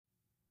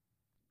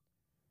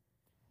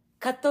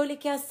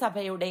കത്തോലിക്ക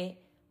സഭയുടെ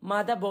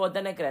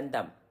മതബോധന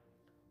ഗ്രന്ഥം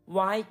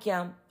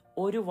വായിക്കാം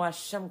ഒരു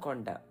വർഷം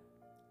കൊണ്ട്.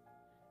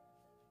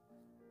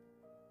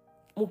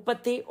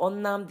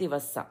 31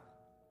 ദിവസം.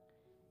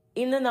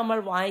 ഇന്ന് നമ്മൾ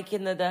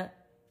വായിക്കുന്നത്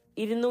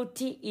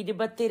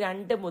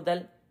 222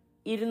 മുതൽ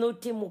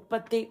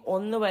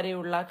 231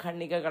 വരെയുള്ള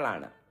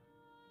ഖണ്ഡികകളാണ്.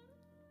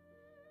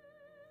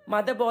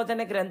 മതബോധന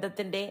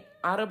ഗ്രന്ഥത്തിന്റെ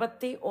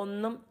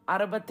 61ഉം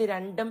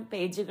 62ഉം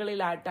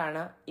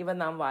പേജുകളിലായിട്ടാണ് ഇവ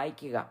നാം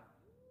വായിക്കുക.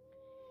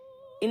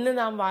 ഇന്ന്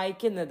നാം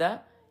വായിക്കുന്നത്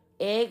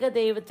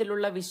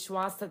ഏകദൈവത്തിലുള്ള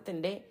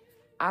വിശ്വാസത്തിന്റെ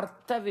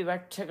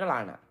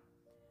അർത്ഥവിവക്ഷകളാണ്.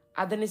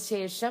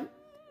 അതിനുശേഷം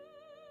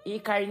ഈ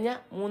കഴിഞ്ഞ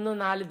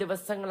 3-4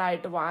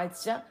 ദിവസങ്ങളായിട്ട്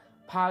വായിച്ച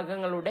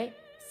ഭാഗങ്ങളുടെ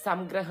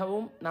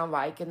സംഗ്രഹവും നാം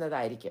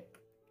വായിക്കുന്നതായിരിക്കും.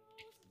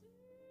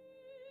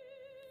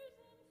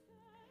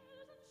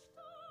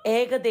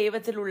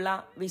 ഏകദൈവത്തിലുള്ള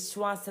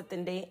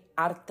വിശ്വാസത്തിന്റെ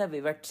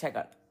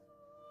അർത്ഥവിവക്ഷകൾ.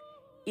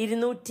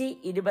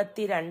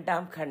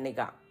 222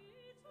 ഖണ്ഡിക.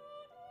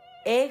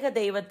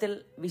 ഏകദൈവത്തിൽ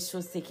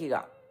വിശ്വസിക്കുക.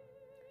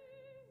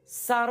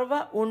 സർവ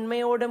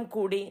ഉണ്മയോടും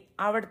കൂടി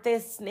അവിടുത്തെ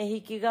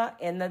സ്നേഹിക്കുക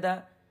എന്നത്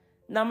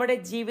നമ്മുടെ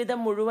ജീവിതം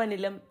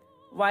മുഴുവനിലും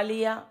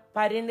വലിയ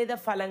പരിണിത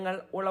ഫലങ്ങൾ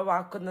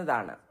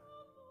ഉളവാക്കുന്നതാണ്.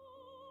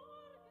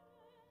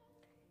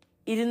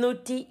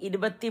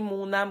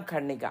 223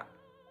 ഖണ്ഡിക.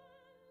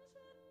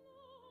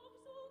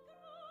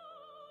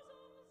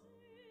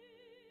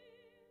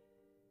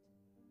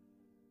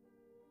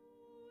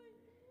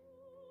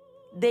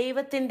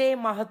 ദൈവത്തിന്റെ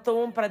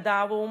മഹത്വവും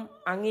പ്രതാപവും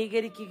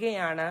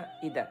അംഗീകരിക്കുകയാണ്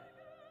ഇത്.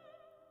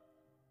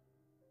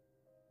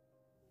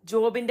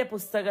 ജോബിന്റെ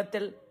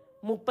പുസ്തകത്തിൽ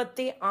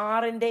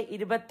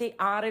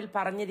 36:26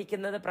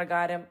 പറഞ്ഞിരിക്കുന്നത്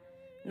പ്രകാരം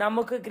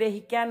നമുക്ക്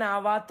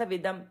ഗ്രഹിക്കാനാവാത്ത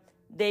വിധം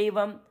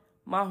ദൈവം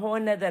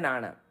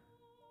മഹോന്നതനാണ്.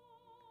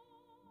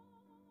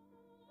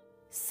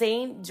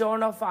 സെയിന്റ് ജോൺ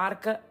ഓഫ്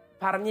ആർക്ക്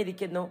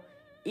പറഞ്ഞിരിക്കുന്നു,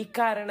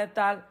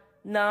 ഇക്കാരണത്താൽ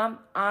നാം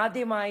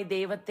ആദ്യമായി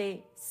ദൈവത്തെ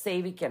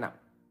സേവിക്കണം.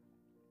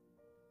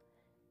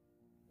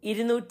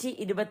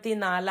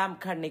 224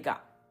 ഖണ്ഡിക.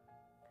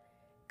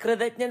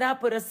 കൃതജ്ഞതാ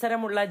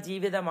പുരസ്സരമുള്ള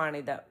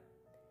ജീവിതമാണിത്.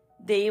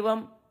 ദൈവം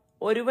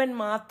ഒരുവൻ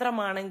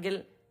മാത്രമാണെങ്കിൽ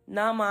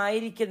നാം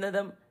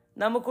ആയിരിക്കുന്നതും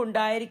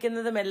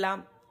നമുക്കുണ്ടായിരിക്കുന്നതുമെല്ലാം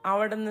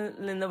അവിടെ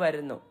നിന്ന്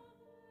വരുന്നു.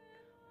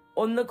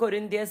 1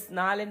 കൊരിന്ത്യസ്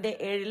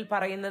 4:7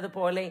 പറയുന്നത്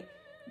പോലെ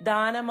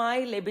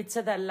ദാനമായി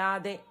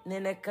ലഭിച്ചതല്ലാതെ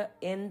നിനക്ക്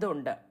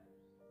എന്തുണ്ട്?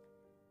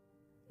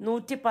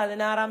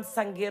 116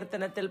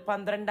 സങ്കീർത്തനത്തിൽ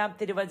 12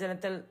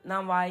 തിരുവചനത്തിൽ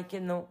നാം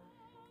വായിക്കുന്നു,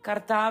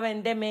 കർത്താവ്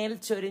എൻ്റെ മേൽ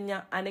ചൊരിഞ്ഞ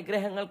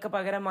അനുഗ്രഹങ്ങൾക്ക്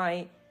പകരമായി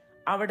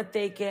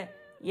അവിടത്തേക്ക്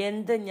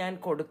എന്ത് ഞാൻ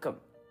കൊടുക്കും?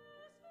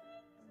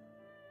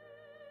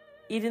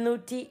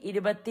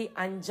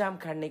 225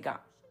 ഖണ്ഡിക.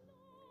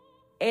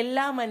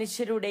 എല്ലാ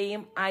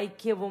മനുഷ്യരുടെയും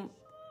ഐക്യവും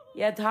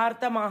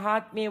യഥാർത്ഥ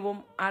മഹാത്മ്യവും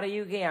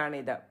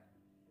അറിയുകയാണിത്.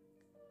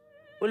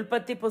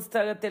 ഉൽപ്പത്തി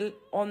പുസ്തകത്തിൽ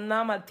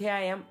 1-ാം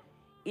അധ്യായം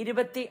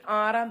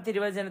 26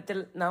 തിരുവചനത്തിൽ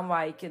നാം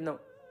വായിക്കുന്നു,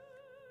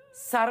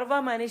 സർവ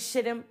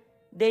മനുഷ്യരും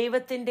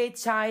ദൈവത്തിന്റെ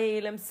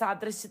ഛായയിലും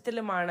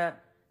സാദൃശ്യത്തിലുമാണ്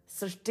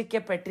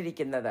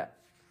സൃഷ്ടിക്കപ്പെട്ടിരിക്കുന്നത്.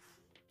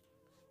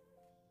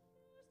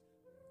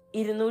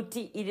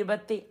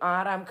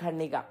 226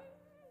 ഖണ്ഡിക.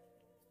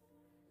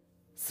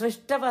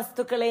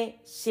 സൃഷ്ടവസ്തുക്കളെ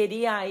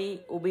ശരിയായി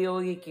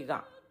ഉപയോഗിക്കുക.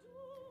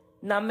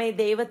 നമ്മെ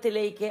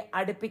ദൈവത്തിലേക്ക്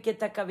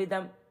അടുപ്പിക്കത്തക്ക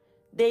വിധം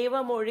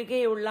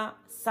ദൈവമൊഴികെയുള്ള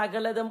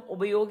സകലതും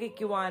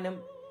ഉപയോഗിക്കുവാനും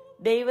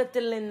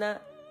ദൈവത്തിൽ നിന്ന്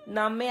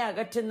നമ്മെ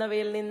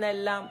അകറ്റുന്നവയിൽ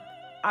നിന്നെല്ലാം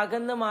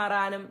അകന്നു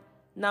മാറാനും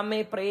നമ്മെ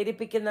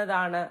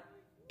പ്രേരിപ്പിക്കുന്നതാണ്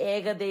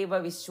ഏകദൈവ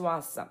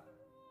വിശ്വാസം.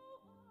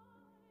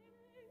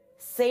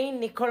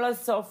 സെയിന്റ്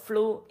നിക്കോളസ് ഓഫ്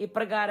ഫ്ലൂ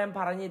ഇപ്രകാരം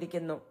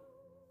പറഞ്ഞിരിക്കുന്നു,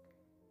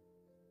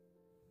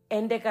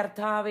 എന്റെ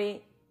കർത്താവേ,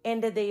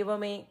 എന്റെ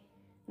ദൈവമേ,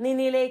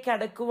 നിന്നിലേക്ക്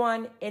അടുക്കുവാൻ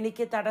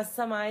എനിക്ക്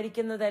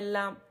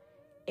തടസ്സമായിരിക്കുന്നതെല്ലാം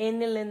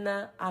എന്നിൽ നിന്ന്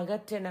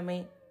അകറ്റണമേ.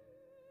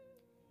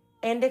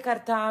 എന്റെ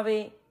കർത്താവേ,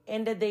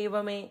 എന്റെ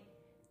ദൈവമേ,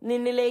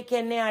 നിന്നിലേക്ക്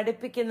എന്നെ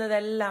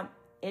അടുപ്പിക്കുന്നതെല്ലാം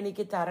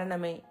എനിക്ക്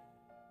തരണമേ.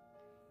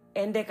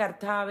 എന്റെ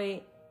കർത്താവേ,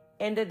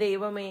 എന്റെ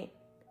ദൈവമേ,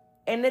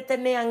 എന്നെ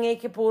തന്നെ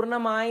അങ്ങേക്ക്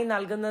പൂർണ്ണമായി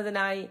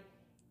നൽകുന്നതിനായി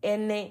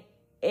എന്നെ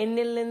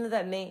എന്നിൽ നിന്ന്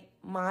തന്നെ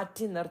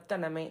മാറ്റി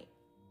നിർത്തണമേ.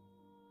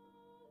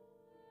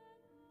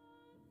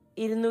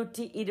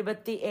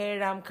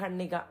 227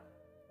 ഖണ്ഡിക.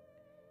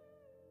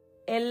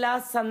 എല്ലാ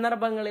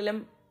സന്ദർഭങ്ങളിലും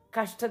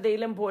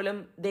കഷ്ടതയിലും പോലും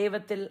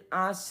ദൈവത്തിൽ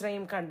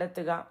ആശ്രയം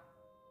കണ്ടെത്തുക.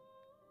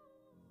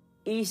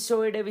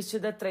 ഈശോയുടെ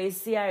വിശുദ്ധ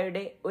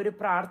ത്രേസ്യായുടെ ഒരു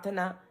പ്രാർത്ഥന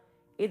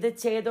ഇത്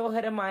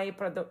ചേതോഹരമായി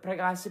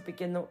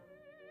പ്രകാശിപ്പിക്കുന്നു.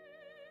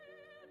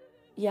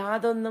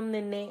 യാതൊന്നും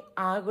നിന്നെ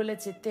ആകുല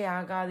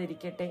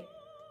ചിത്തയാകാതിരിക്കട്ടെ,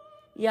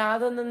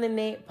 യാതൊന്നും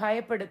നിന്നെ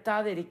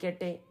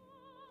ഭയപ്പെടുത്താതിരിക്കട്ടെ.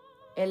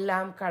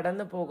 എല്ലാം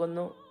കടന്നു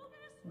പോകുന്നു.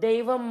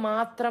 ദൈവം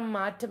മാത്രം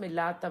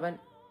മാറ്റമില്ലാത്തവൻ.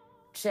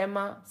 ക്ഷമ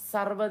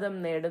സർവ്വതും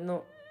നേടുന്നു.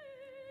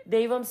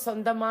 ദൈവം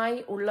സ്വന്തമായി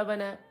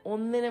ഉള്ളവന്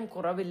ഒന്നിനും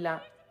കുറവില്ല.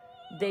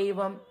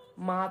 ദൈവം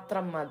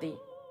മാത്രം മതി.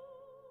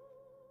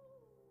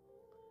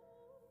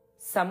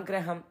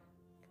 സംഗ്രഹം.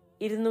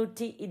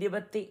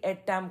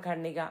 228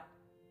 ഖണ്ഡിക.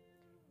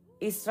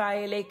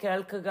 ഇസ്രായേലെ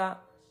കേൾക്കുക,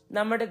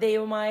 നമ്മുടെ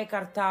ദൈവമായ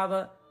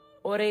കർത്താവ്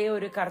ഒരേ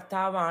ഒരു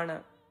കർത്താവാണ്.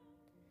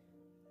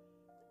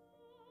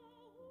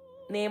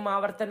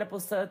 നിയമാവർത്തന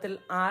പുസ്തകത്തിൽ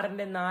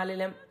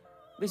 6:4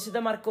 വിശുദ്ധ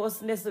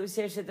മർക്കോസിന്റെ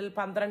സുവിശേഷത്തിൽ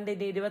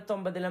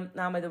 12:29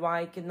 നാം ഇത്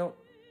വായിക്കുന്നു.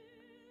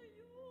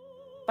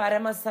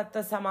 പരമസത്ത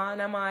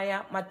സമാനമായ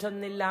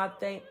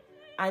മറ്റൊന്നില്ലാത്ത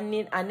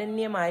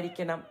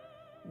അനന്യമായിരിക്കണം.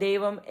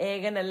 ദൈവം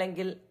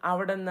ഏകനല്ലെങ്കിൽ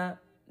അവിടുന്ന്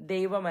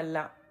ദൈവമല്ല.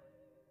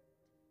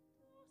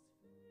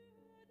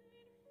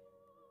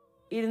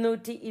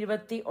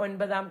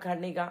 229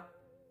 ഖണ്ഡിക.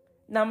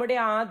 നമ്മുടെ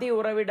ആദ്യ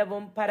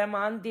ഉറവിടവും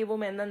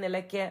പരമാന്ത്യവും എന്ന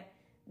നിലയ്ക്ക്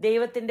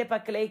ദൈവത്തിന്റെ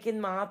പക്കലേക്ക്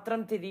മാത്രം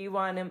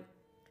തിരിയുവാനും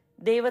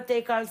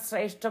ദൈവത്തെക്കാൾ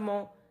ശ്രേഷ്ഠമോ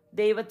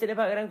ദൈവത്തിന്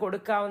പകരം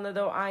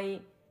കൊടുക്കാവുന്നതോ ആയി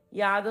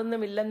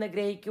യാതൊന്നുമില്ലെന്ന്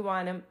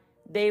ഗ്രഹിക്കുവാനും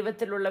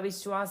ദൈവത്തിലുള്ള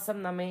വിശ്വാസം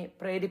നമ്മെ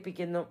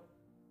പ്രേരിപ്പിക്കുന്നു.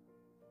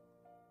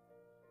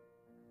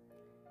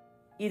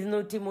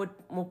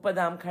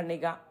 230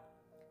 ഖണ്ഡിക.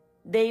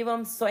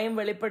 ദൈവം സ്വയം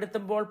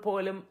വെളിപ്പെടുത്തുമ്പോൾ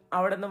പോലും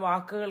അവിടുന്ന്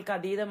വാക്കുകൾക്ക്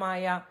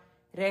അതീതമായ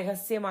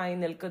രഹസ്യമായി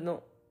നിൽക്കുന്നു.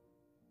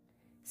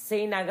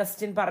 സെയിന്റ്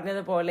അഗസ്റ്റിൻ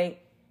പറഞ്ഞതുപോലെ,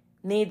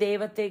 നീ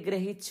ദൈവത്തെ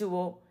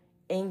ഗ്രഹിച്ചുവോ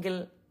എങ്കിൽ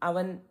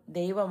അവൻ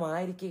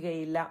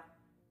ദൈവമായിരിക്കുകയില്ല.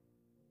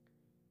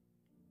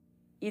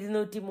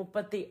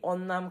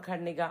 231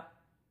 ഖണ്ഡിക.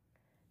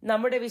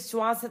 നമ്മുടെ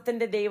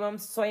വിശ്വാസത്തിന്റെ ദൈവം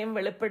സ്വയം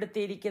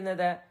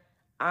വെളിപ്പെടുത്തിയിരിക്കുന്നത്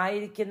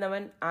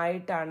ആയിരിക്കുന്നവൻ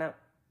ആയിട്ടാണ്.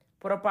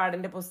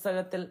 പുറപ്പാടിന്റെ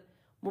പുസ്തകത്തിൽ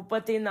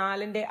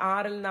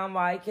 34:6 നാം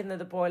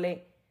വായിക്കുന്നത് പോലെ,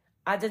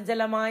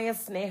 അചഞ്ചലമായ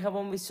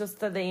സ്നേഹവും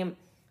വിശ്വസ്തതയും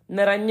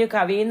നിറഞ്ഞു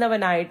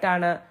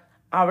കവിയുന്നവനായിട്ടാണ്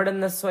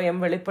അവിടുന്ന് സ്വയം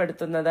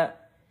വെളിപ്പെടുത്തുന്നത്.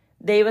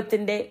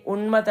 ദൈവത്തിന്റെ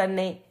ഉണ്മ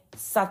തന്നെ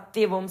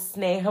സത്യവും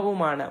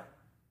സ്നേഹവുമാണ്.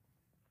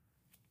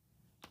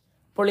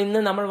 അപ്പോൾ ഇന്ന്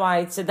നമ്മൾ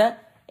വായിച്ചത്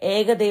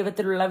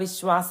ഏകദൈവത്തിലുള്ള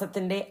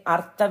വിശ്വാസത്തിന്റെ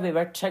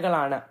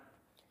അർത്ഥവിവക്ഷകളാണ്.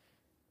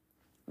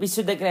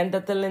 വിശുദ്ധ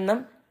ഗ്രന്ഥത്തിൽ നിന്നും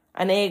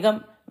അനേകം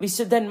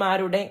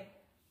വിശുദ്ധന്മാരുടെ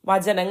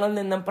വചനങ്ങളിൽ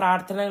നിന്നും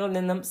പ്രാർത്ഥനകളിൽ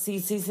നിന്നും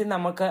CCC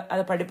നമുക്ക്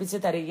അത് പഠിപ്പിച്ചു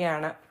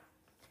തരികയാണ്.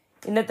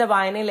 ഇന്നത്തെ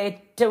വായനയിൽ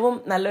ഏറ്റവും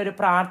നല്ലൊരു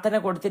പ്രാർത്ഥന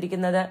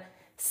കൊടുത്തിരിക്കുന്നത്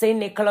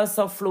സെയിന്റ് നിക്കോളാസ്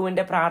ഓഫ്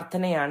ഫ്ലൂവിന്റെ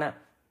പ്രാർത്ഥനയാണ്.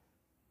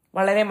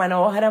 വളരെ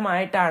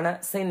മനോഹരമായിട്ടാണ്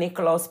സെയിന്റ്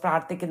നിക്കോളാസ്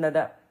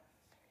പ്രാർത്ഥിക്കുന്നത്.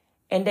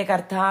 എൻ്റെ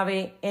കർത്താവേ,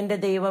 എൻ്റെ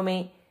ദൈവമേ,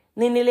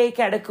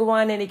 നിന്നിലേക്ക്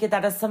അടുക്കുവാൻ എനിക്ക്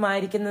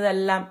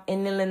തടസ്സമായിരിക്കുന്നതെല്ലാം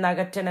എന്നിൽ നിന്ന്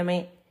അകറ്റണമേ.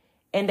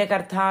 എൻ്റെ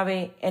കർത്താവേ,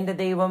 എൻ്റെ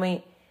ദൈവമേ,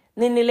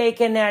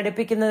 നിന്നിലേക്ക് എന്നെ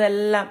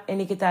അടുപ്പിക്കുന്നതെല്ലാം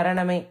എനിക്ക്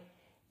തരണമേ.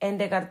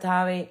 എൻ്റെ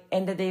കർത്താവേ,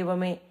 എൻ്റെ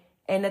ദൈവമേ,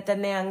 എന്നെ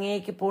തന്നെ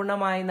അങ്ങേക്ക്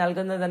പൂർണ്ണമായി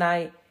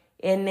നൽകുന്നതിനായി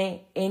എന്നെ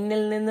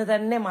എന്നിൽ നിന്ന്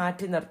തന്നെ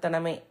മാറ്റി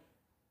നിർത്തണമേ.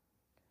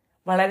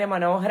 വളരെ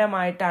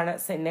മനോഹരമായിട്ടാണ്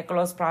സെയിന്റ്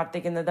നിക്കോളാസ്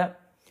പ്രാർത്ഥിക്കുന്നത്.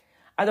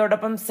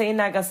 അതോടൊപ്പം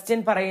സെയിന്റ് അഗസ്റ്റിൻ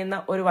പറയുന്ന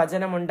ഒരു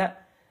വചനമുണ്ട്,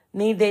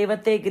 നീ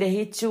ദൈവത്തെ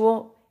ഗ്രഹിച്ചുവോ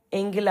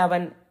എങ്കിൽ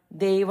അവൻ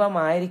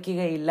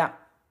ദൈവമായിരിക്കുകയില്ല.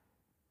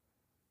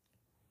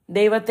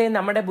 ദൈവത്തെ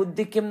നമ്മുടെ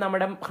ബുദ്ധിക്കും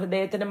നമ്മുടെ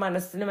ഹൃദയത്തിനും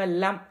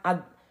മനസ്സിനുമെല്ലാം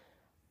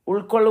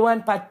ഉൾക്കൊള്ളുവാൻ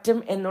പറ്റും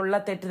എന്നുള്ള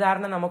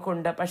തെറ്റിദ്ധാരണ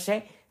നമുക്കുണ്ട്. പക്ഷെ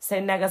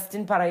സെയിന്റ്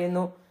അഗസ്റ്റിൻ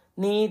പറയുന്നു,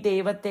 നീ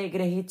ദൈവത്തെ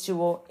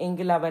ഗ്രഹിച്ചുവോ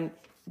എങ്കിൽ അവൻ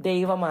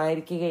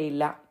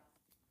ദൈവമായിരിക്കുകയില്ല.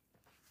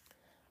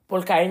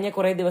 അപ്പോൾ കഴിഞ്ഞ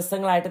കുറെ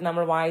ദിവസങ്ങളായിട്ട്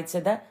നമ്മൾ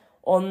വായിച്ചത്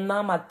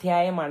 1-ാം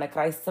അധ്യായമാണ്.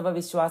 ക്രൈസ്തവ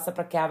വിശ്വാസ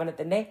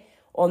പ്രഖ്യാപനത്തിന്റെ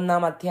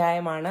 1-ാം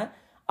അധ്യായമാണ്.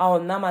 ആ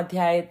 1-ാം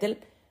അധ്യായത്തിൽ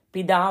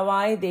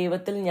പിതാവായ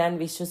ദൈവത്തിൽ ഞാൻ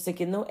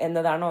വിശ്വസിക്കുന്നു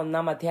എന്നതാണ്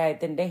 1-ാം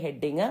അധ്യായത്തിന്റെ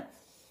ഹെഡിങ്.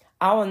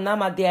 ആ 1-ാം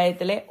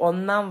അധ്യായത്തിലെ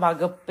 1-ാം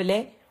വകുപ്പിലെ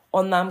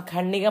 1-ാം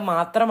ഖണ്ഡിക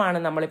മാത്രമാണ്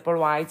നമ്മളിപ്പോൾ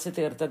വായിച്ചു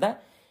തീർത്തത്.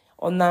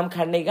 1-ാം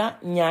ഖണ്ഡിക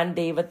ഞാൻ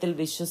ദൈവത്തിൽ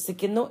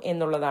വിശ്വസിക്കുന്നു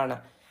എന്നുള്ളതാണ്.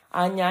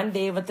 ആ ഞാൻ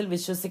ദൈവത്തിൽ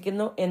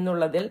വിശ്വസിക്കുന്നു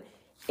എന്നുള്ളതിൽ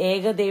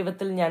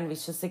ഏകദൈവത്തിൽ ഞാൻ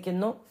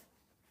വിശ്വസിക്കുന്നു,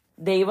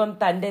 ദൈവം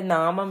തന്റെ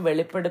നാമം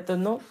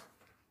വെളിപ്പെടുത്തുന്നു,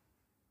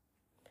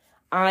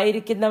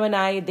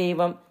 ആയിരിക്കുന്നവനായ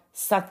ദൈവം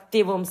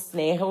സത്യവും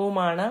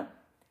സ്നേഹവുമാണ്,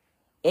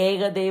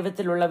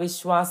 ഏകദൈവത്തിലുള്ള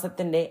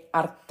വിശ്വാസത്തിന്റെ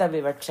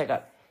അർത്ഥവിവക്ഷകൾ.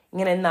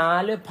 ഇങ്ങനെ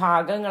 4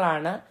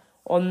 ഭാഗങ്ങളാണ്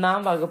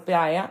 1-ാം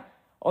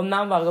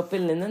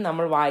വകുപ്പിൽ നിന്ന്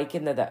നമ്മൾ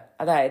വായിക്കുന്നത്.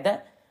 അതായത്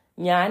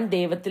ഞാൻ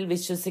ദൈവത്തിൽ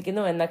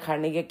വിശ്വസിക്കുന്നു എന്ന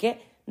ഖണ്ഡികയ്ക്ക്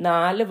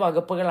 4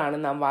 വകുപ്പുകളാണ്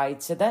നാം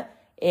വായിച്ചത്.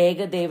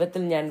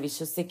 ഏകദൈവത്തിൽ ഞാൻ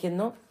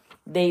വിശ്വസിക്കുന്നു,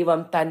 ദൈവം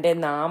തന്റെ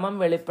നാമം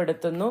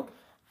വെളിപ്പെടുത്തുന്നു,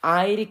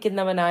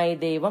 ആയിരിക്കുന്നവനായ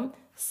ദൈവം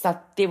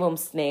സത്യവും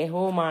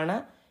സ്നേഹവുമാണ്.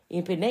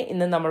 പിന്നെ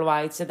ഇന്ന് നമ്മൾ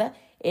വായിച്ചത്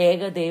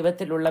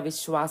ഏകദൈവത്തിലുള്ള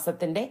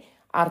വിശ്വാസത്തിന്റെ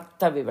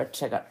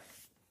അർത്ഥവിവക്ഷകൾ.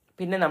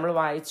 പിന്നെ നമ്മൾ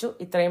വായിച്ചു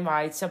ഇത്രയും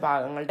വായിച്ച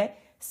ഭാഗങ്ങളുടെ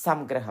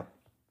സംഗ്രഹം.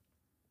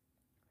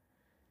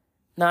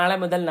 നാളെ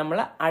മുതൽ നമ്മൾ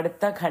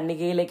അടുത്ത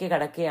ഖണ്ഡികയിലേക്ക്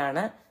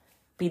കടക്കുകയാണ്.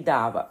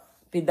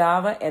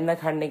 പിതാവ് എന്ന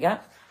ഖണ്ഡിക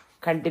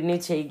കണ്ടിന്യൂ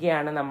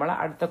ചെയ്യുകയാണ് നമ്മൾ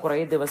അടുത്ത കുറേ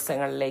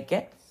ദിവസങ്ങളിലേക്ക്.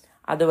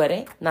 അതുവരെ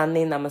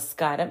നന്ദി,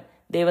 നമസ്കാരം.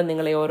 ദൈവം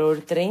നിങ്ങളെ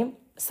ഓരോരുത്തരെയും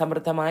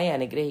സമൃദ്ധമായി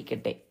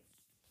അനുഗ്രഹിക്കട്ടെ.